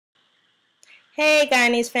Hey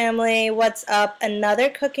Guyanese family, what's up? Another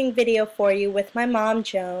cooking video for you with my mom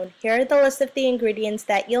Joan. Here are the list of the ingredients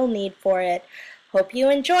that you'll need for it. Hope you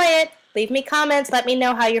enjoy it. Leave me comments, let me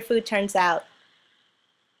know how your food turns out.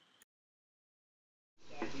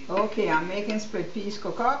 Okay, I'm making split peas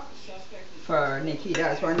Cookup for Nikki.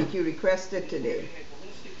 That's what Nikki requested today.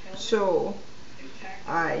 So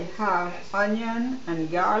I have onion and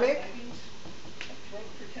garlic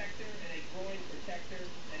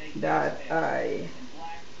that I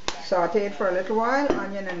sauteed for a little while,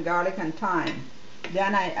 onion and garlic and thyme.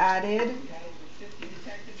 Then I added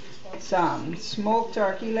some smoked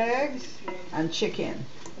turkey legs and chicken,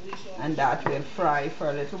 and that will fry for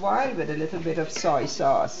a little while with a little bit of soy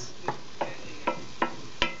sauce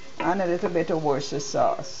and a little bit of Worcestershire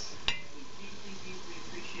sauce.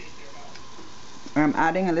 I'm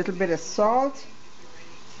adding a little bit of salt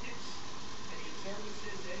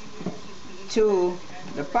to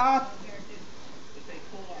the pot,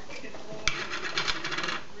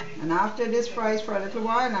 and after this fries for a little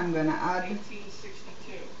while, I'm going to add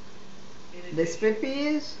the split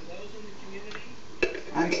peas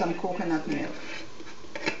and some coconut milk.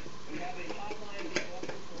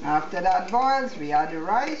 After that boils, we add the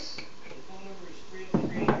rice,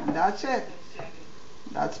 and that's it.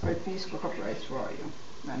 That's split peas Cookup rice for you.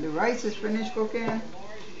 When the rice is finished cooking,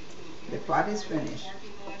 the pot is finished.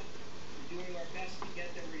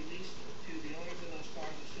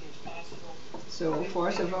 So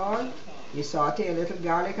first of all, you saute a little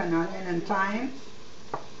garlic and onion and thyme.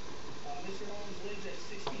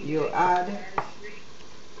 You add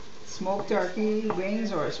smoked turkey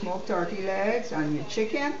wings or smoked turkey legs and your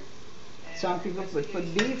chicken. Some people would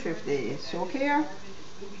put beef if they soak here,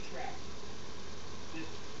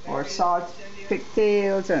 or salt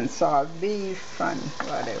pigtails and salt beef and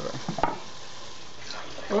whatever.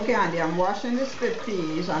 Okay, Andy, I'm washing the split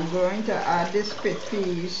peas. I'm going to add the split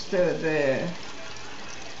peas to the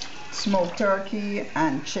smoked turkey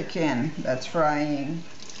and chicken that's frying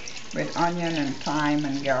with onion and thyme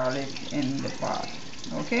and garlic in the pot.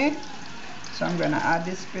 Okay, so I'm going to add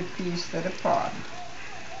the split peas to the pot.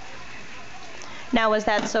 Now, was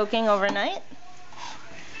that soaking overnight?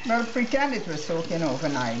 Well, pretend it was soaking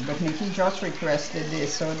overnight, but Nikki just requested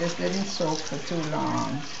this, so this didn't soak for too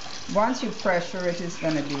long. Once you pressure it, it's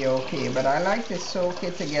going to be okay, but I like to soak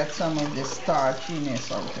it to get some of the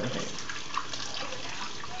starchiness out of it.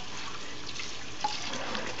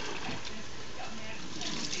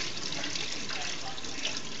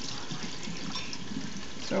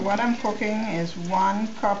 So what I'm cooking is 1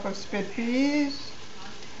 cup of split peas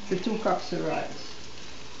to 2 cups of rice.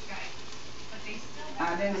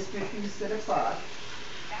 Adding the split peas to the pot.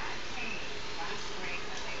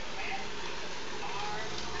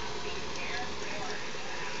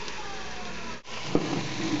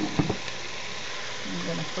 I'm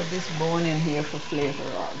going to put this bone in here for flavor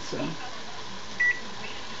also.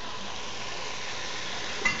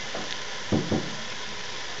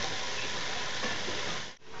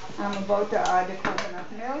 I'm about to add the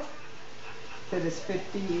coconut milk to the split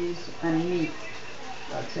peas and meat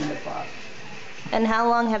that's in the pot. And how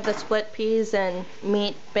long have the split peas and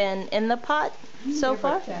meat been in the pot so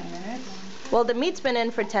far? 10 minutes. Well, the meat's been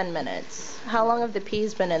in for 10 minutes. How long have the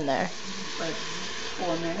peas been in there? Like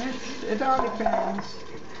 4 minutes. It all depends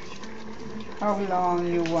how long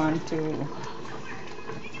you want to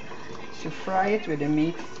fry it with the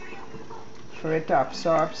meat for it to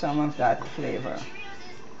absorb some of that flavor.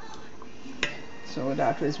 So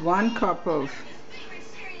that was 1 cup of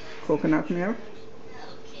coconut milk,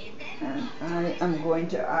 and I am going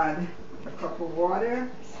to add a cup of water.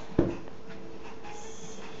 For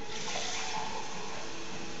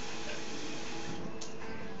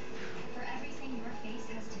everything your face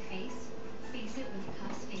has to face it with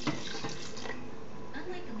Puffs facial tissue.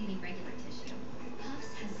 Unlike the leading regular tissue,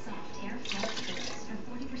 Puffs has soft air flush folds for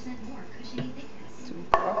 40% more cushiony thickness. 2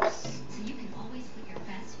 cups. So you can always put your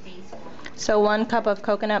best face forward. So 1 cup of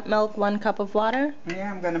coconut milk, 1 cup of water?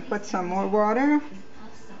 Yeah, I'm going to put some more water. Puff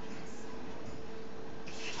softness.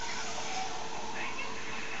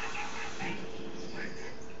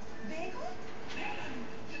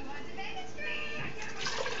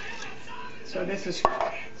 So this is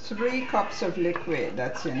 3 cups of liquid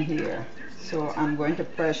that's in here. So I'm going to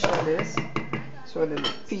pressure this so that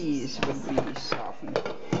the peas would be softened.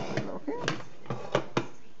 Okay.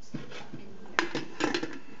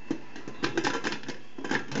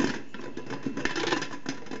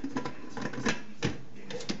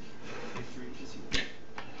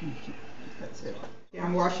 That's it.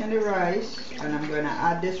 I'm washing the rice, and I'm going to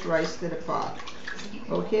add this rice to the pot.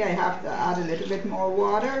 Okay, I have to add a little bit more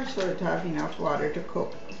water so to have enough water to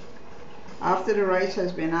cook. After the rice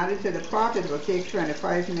has been added to the pot, it will take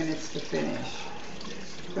 25 minutes to finish.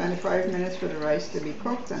 25 minutes for the rice to be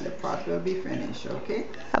cooked and the pot will be finished, okay?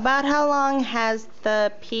 About how long has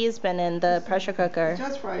the peas been in the pressure cooker?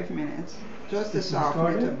 Just 5 minutes, just to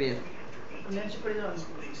soften it a bit. And then she put it on.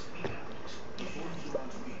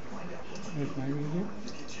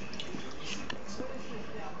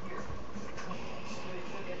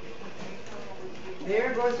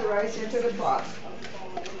 There goes the rice into the pot.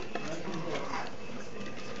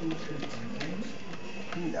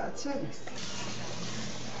 And that's it.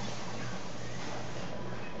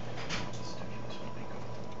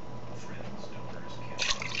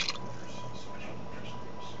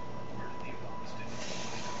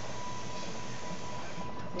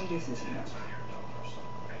 I think this is enough.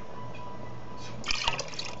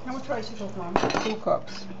 How much rice you took, Mom? 2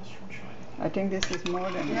 cups. I think this is more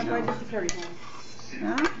than Yeah, but I enough. did the curry home.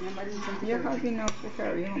 Huh? Yeah, but I didn't think the You curry. have enough to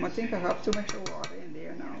carry home. I think I have too much water in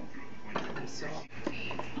there now.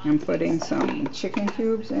 I'm putting some chicken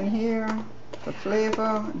cubes in here for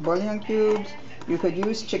flavor, bouillon cubes. You could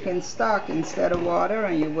use chicken stock instead of water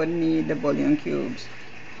and you wouldn't need the bouillon cubes.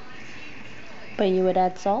 But you would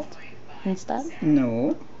add salt instead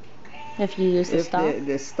No. if you use the If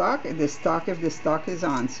stock? if the stock is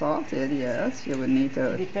unsalted, yes, you would need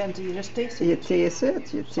to. Depends, you just taste You it. taste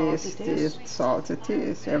it. You Salty taste taste. it. Salty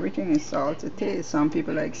taste. Everything is salty taste. Some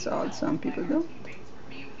people like salt, some people don't.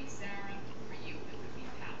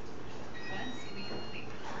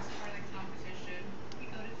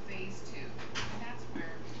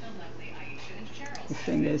 The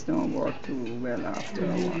fingers don't work too well after a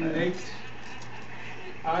while.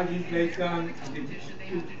 Are these legs on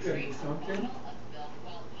something?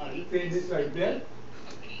 Are you playing this like that?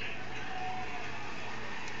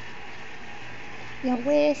 You're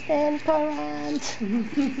wasting current.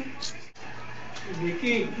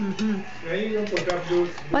 Nikki, where you gonna put up those?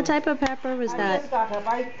 What type of pepper was I that? just got up.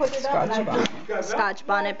 I put it up Scotch and I bonnet. Got that? Scotch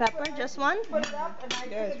bonnet pepper, just one? put it up and I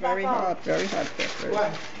Yeah, took it's it back very out. very hot pepper.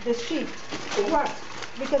 What? The sheet. For what?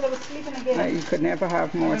 Because I was sleeping again. You could never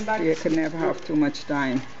have more. Went back You to could never have too much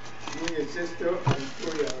time. You and your sister and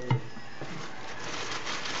Toya.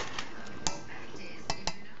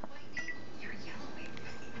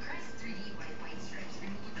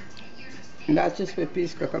 And that's just with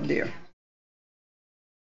peas cook up there.